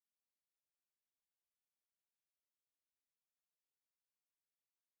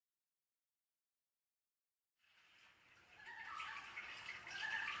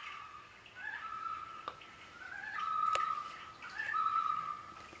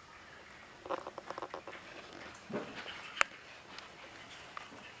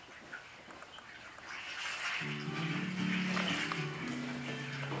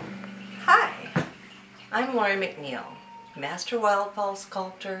I'm Laurie McNeil, Master Wildfowl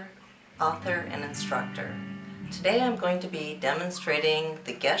Sculptor, author, and instructor. Today I'm going to be demonstrating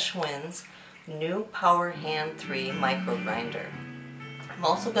the Gesswein's new Power Hand 3 Microgrinder. I'm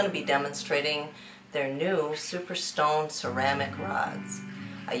also going to be demonstrating their new SuperStone Ceramic Rods.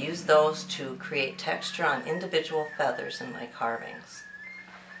 I use those to create texture on individual feathers in my carvings.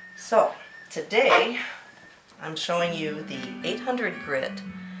 So, today I'm showing you the 800 grit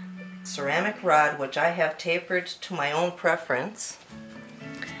ceramic rod, which I have tapered to my own preference.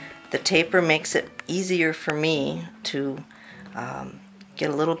 The taper makes it easier for me to get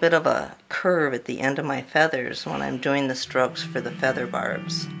a little bit of a curve at the end of my feathers when I'm doing the strokes for the feather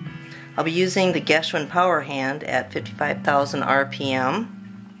barbs. I'll be using the Gesswein Power Hand at 55,000 RPM.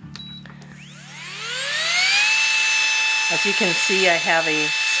 As you can see, I have a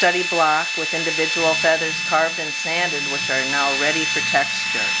study block with individual feathers carved and sanded, which are now ready for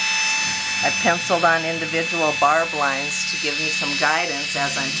texture. I've penciled on individual barb lines to give me some guidance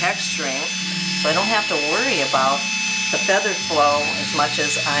as I'm texturing, so I don't have to worry about the feather flow as much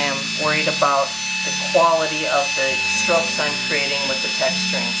as I am worried about the quality of the strokes I'm creating with the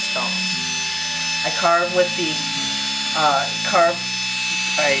texturing stone. I carve with the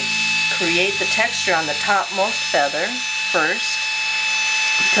I create the texture on the topmost feather first,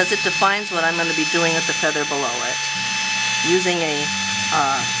 because it defines what I'm going to be doing with the feather below it. Using a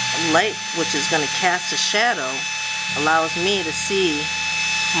light which is going to cast a shadow allows me to see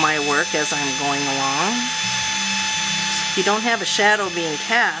my work as I'm going along. If you don't have a shadow being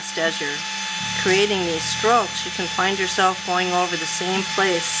cast as you're creating these strokes, you can find yourself going over the same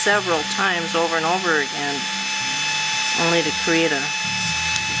place several times over and over again, only to create a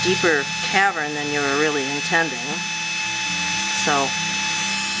deeper cavern than you were really intending. So,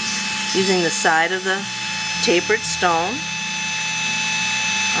 using the side of the tapered stone,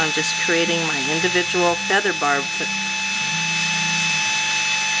 I'm just creating my individual feather barb,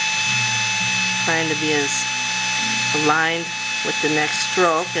 trying to be as aligned with the next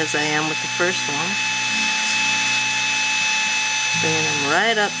stroke as I am with the first one. Bringing them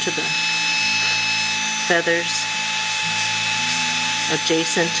right up to the feathers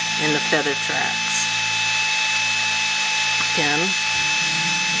adjacent in the feather tracks. Again,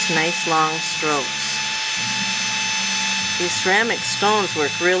 it's nice long strokes. These ceramic stones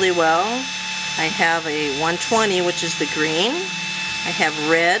work really well. I have a 120, which is the green. I have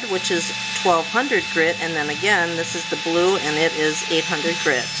red, which is 1200 grit, and then again, this is the blue, and it is 800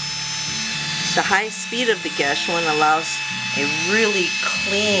 grit. The high speed of the Gesswein allows a really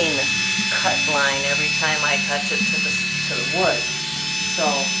clean cut line every time I touch it to the wood. So,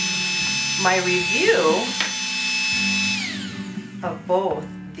 my review of both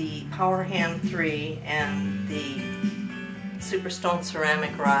the Power Hand 3 and the SuperStone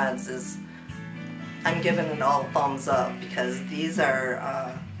Ceramic Rods is, I'm giving it all thumbs up, because these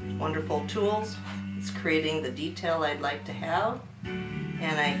are wonderful tools. It's creating the detail I'd like to have,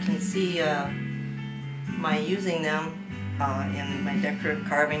 and I can see my using them in my decorative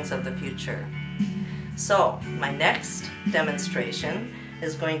carvings of the future. So my next demonstration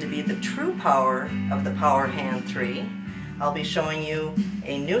is going to be the true power of the Power Hand 3. I'll be showing you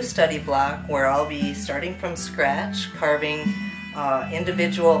a new study block where I'll be starting from scratch, carving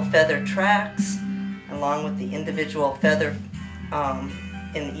individual feather tracks along with the individual feather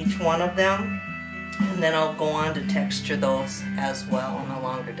in each one of them, and then I'll go on to texture those as well in a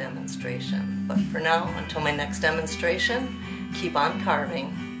longer demonstration. But for now, until my next demonstration, keep on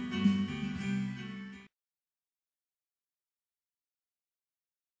carving.